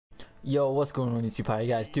Yo, what's going on YouTube? How you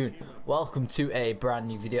guys doing? Welcome to a brand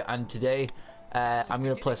new video, and today I'm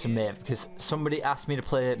going to play some Maeve because somebody asked me to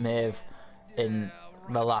play Maeve in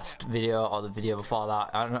the last video or the video before that.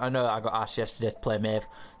 I know I got asked yesterday to play Maeve,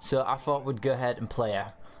 so I thought we'd go ahead and play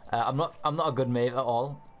her. I'm not a good Maeve at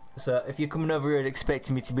all, so if you're coming over here and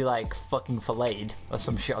expecting me to be like fucking filleted or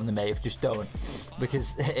some shit on the Maeve, just don't,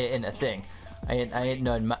 because it ain't a thing. I ain't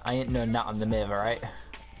known that on the Maeve, alright?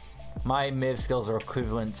 My Maeve skills are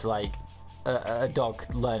equivalent to like a dog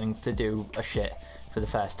learning to do a shit for the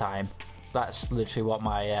first time. That's literally what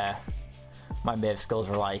my my Maeve skills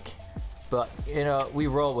are like. But you know, we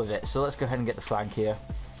roll with it. So let's go ahead and get the flank here.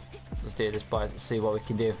 Let's do this, boys. Let's see what we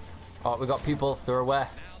can do. Oh, we got people. They're aware.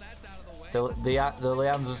 The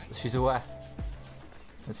Leanne's, she's aware.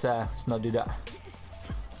 Let's not do that.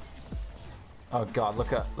 Oh god,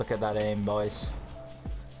 look at that aim, boys.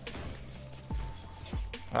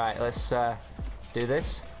 Alright, let's do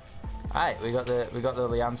this. Alright, we got the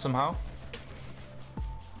Leanne somehow.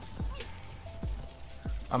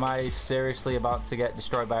 Am I seriously about to get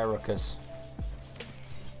destroyed by a ruckus?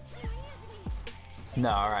 No,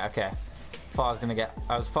 alright, okay. Thought I was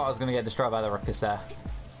gonna get destroyed by the ruckus there.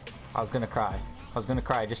 I was gonna cry.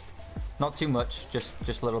 Just not too much,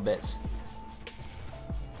 just little bits.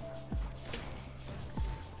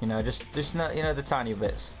 You know, just not, you know, the tiny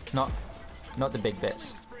bits, not the big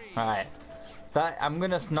bits. Alright, I'm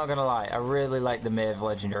not gonna lie, I really like the Maeve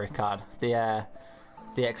legendary card, the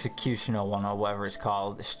executioner one or whatever it's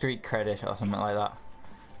called, street credit or something like that.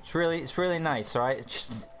 It's really nice. Alright,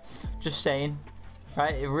 just saying.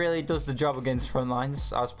 Right, it really does the job against front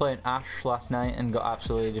lines. I was playing Ashe last night and got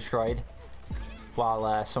absolutely destroyed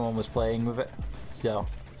while someone was playing with it. So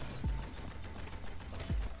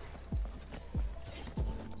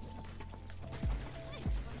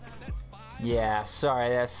yeah, sorry,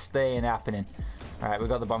 that ain't happening. Alright, we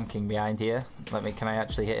got the Bomb King behind here. Can I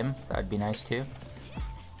actually hit him? That'd be nice too.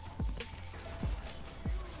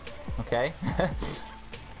 Okay.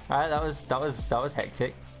 Alright, that was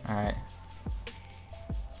hectic. Alright.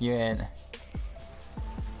 You ain't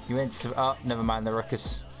oh, never mind the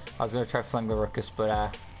ruckus. I was gonna try flank the ruckus,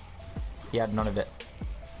 but he had none of it.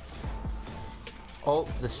 Oh,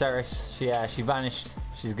 the Ceres, she vanished.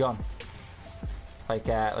 She's gone. Like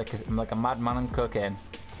a madman on cocaine.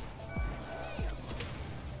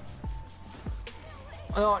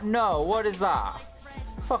 Oh no, what is that?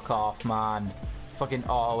 Fuck off, man. Fucking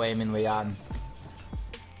auto-aiming Leanne.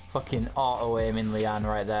 Fucking auto-aiming Leanne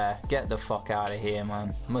right there. Get the fuck out of here,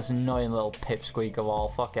 man. Most annoying little pipsqueak of all.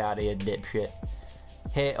 Fuck out of here, dipshit.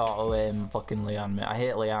 Hate auto-aim fucking Leanne, man. I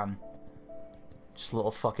hate Leanne. Just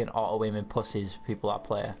little fucking auto-aiming pussies, people that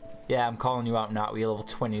play her. Yeah, I'm calling you out now, you level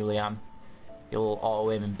 20 Leanne. You little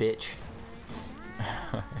auto-aiming bitch.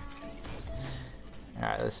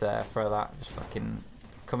 Alright, let's throw that. Just fucking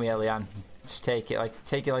come here, Leanne. Just take it like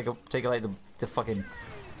the fucking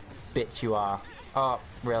bitch you are. Oh,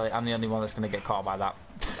 really? I'm the only one that's gonna get caught by that.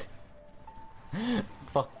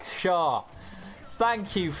 Fuck, sure.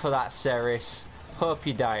 Thank you for that, Ceres. Hope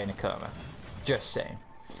you die in a coma. Just saying.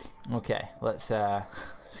 Okay, let's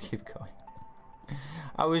keep going.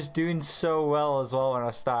 I was doing so well as well when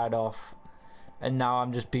I started off, and now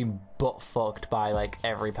I'm just being butt fucked by like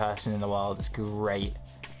every person in the world. It's great.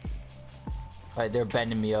 Like, they're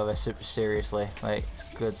bending me over seriously. Like, it's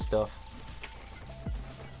good stuff.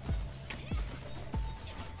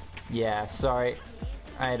 Yeah, sorry.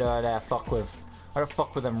 I don't fuck with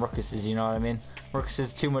them ruckuses, you know what I mean?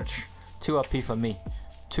 Ruckuses too OP for me.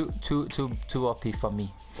 Too OP for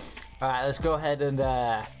me. Alright, let's go ahead and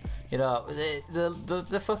you know,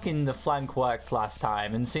 the flank worked last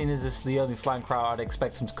time, and seeing as this is the only flank route, I'd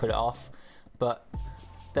expect him to cut it off. But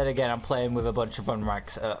then again, I'm playing with a bunch of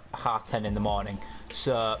unranks at 10:30 in the morning,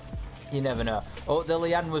 so you never know. Oh, the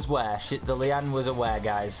Leanne was where? Shit, the Leanne was aware,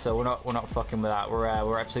 guys. So we're not fucking with that.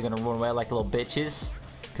 We're actually gonna run away like little bitches,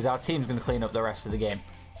 because our team's gonna clean up the rest of the game.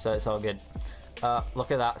 So it's all good.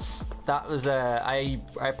 Look at that. That was I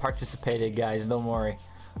participated, guys. Don't worry.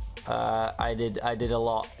 I did a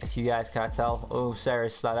lot. If you guys can't tell. Oh,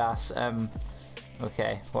 Ceres, that ass.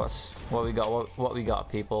 Okay, what we got? What we got,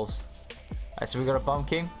 peoples? Alright, so we got a Bomb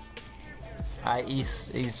King. Alright,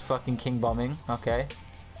 he's fucking king bombing. Okay.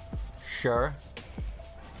 Sure.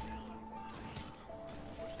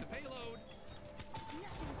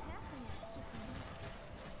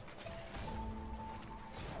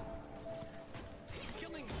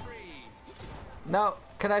 No,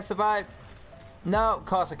 can I survive? No, of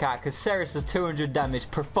course I can't, because Ceres does 200 damage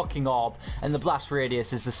per fucking orb, and the blast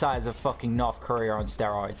radius is the size of fucking North Korea on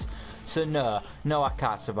steroids. So no, I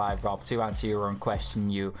can't survive, Rob, to answer your own question,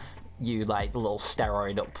 you you like little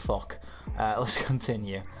steroid up fuck. Let's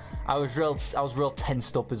continue. I was real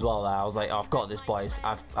tensed up as well there. I was like, oh, I've got this, boys.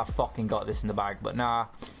 I've fucking got this in the bag. But nah,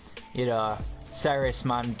 you know, Ceres,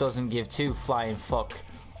 man, doesn't give two flying fuck.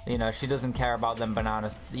 You know, she doesn't care about them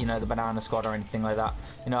bananas, you know, the banana squad or anything like that.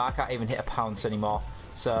 You know, I can't even hit a pounce anymore.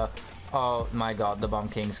 So, oh my god, the Bomb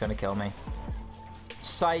King's gonna kill me.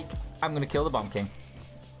 Psych, I'm gonna kill the Bomb King.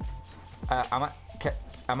 Am I?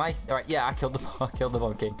 Alright, yeah, I killed the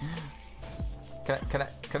Bomb King. Can I,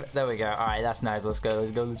 there we go. Alright, that's nice. Let's go.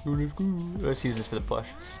 Let's use this for the push.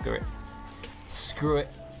 Screw it.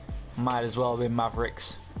 Might as well be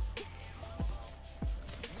Mavericks.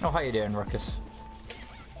 Oh, how you doing, Ruckus?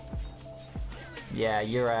 Yeah,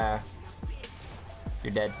 you're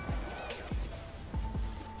dead.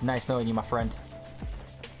 Nice knowing you, my friend.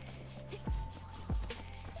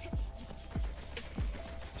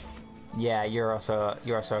 Yeah, you're also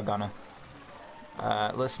a gunner.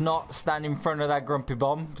 Let's not stand in front of that grumpy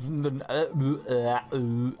bomb.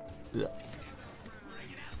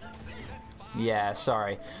 Yeah,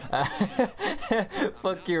 sorry.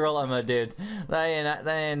 Fuck your ultimate, dude. That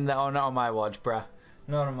ain't not on my watch, bruh.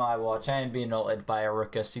 Not on my watch. I ain't being ulted by a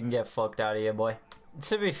Ruckus. You can get fucked out of here, boy.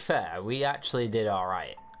 To be fair, we actually did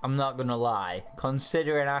alright. I'm not gonna lie.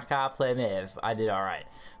 Considering I can't play Maeve, I did alright.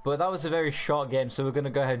 But that was a very short game, so we're gonna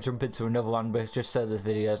go ahead and jump into another one, but just so this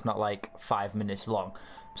video is not like 5 minutes long.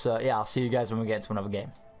 So yeah, I'll see you guys when we get into another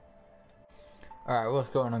game. Alright, what's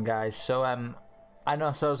going on, guys? So I know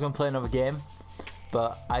I said I was gonna play another game,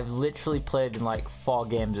 but I've literally played in like 4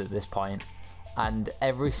 games at this point. And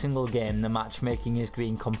every single game the matchmaking is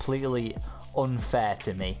being completely unfair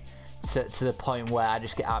to me, to the point where I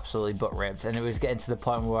just get absolutely butt ripped, and it was getting to the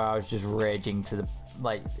point where I was just raging to the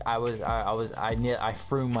like I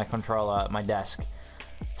threw my controller at my desk.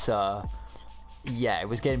 So yeah, it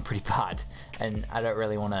was getting pretty bad, and I don't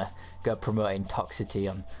really want to go promoting toxicity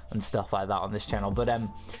and stuff like that on this channel. But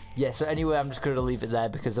yeah, so anyway, I'm just going to leave it there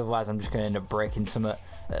because otherwise I'm just going to end up breaking something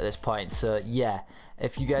at this point. So yeah,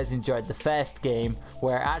 if you guys enjoyed the first game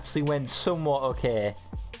where it actually went somewhat okay,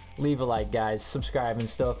 leave a like, guys, subscribe and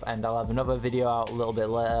stuff, and I'll have another video out a little bit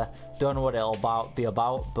later. Don't know what it'll be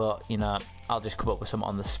about, but you know, I'll just come up with something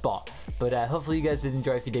on the spot. But hopefully you guys did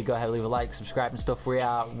enjoy. If you did, go ahead, leave a like, subscribe and stuff. We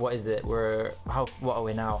are, what is it? What are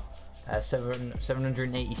we now?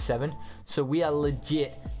 787. So we are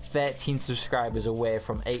legit 13 subscribers away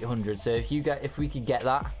from 800. So if we could get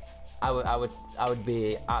that, I would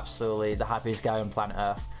be absolutely the happiest guy on planet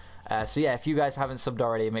Earth. So yeah, if you guys haven't subbed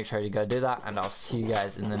already, make sure you go do that, and I'll see you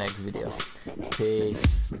guys in the next video.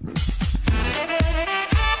 Peace.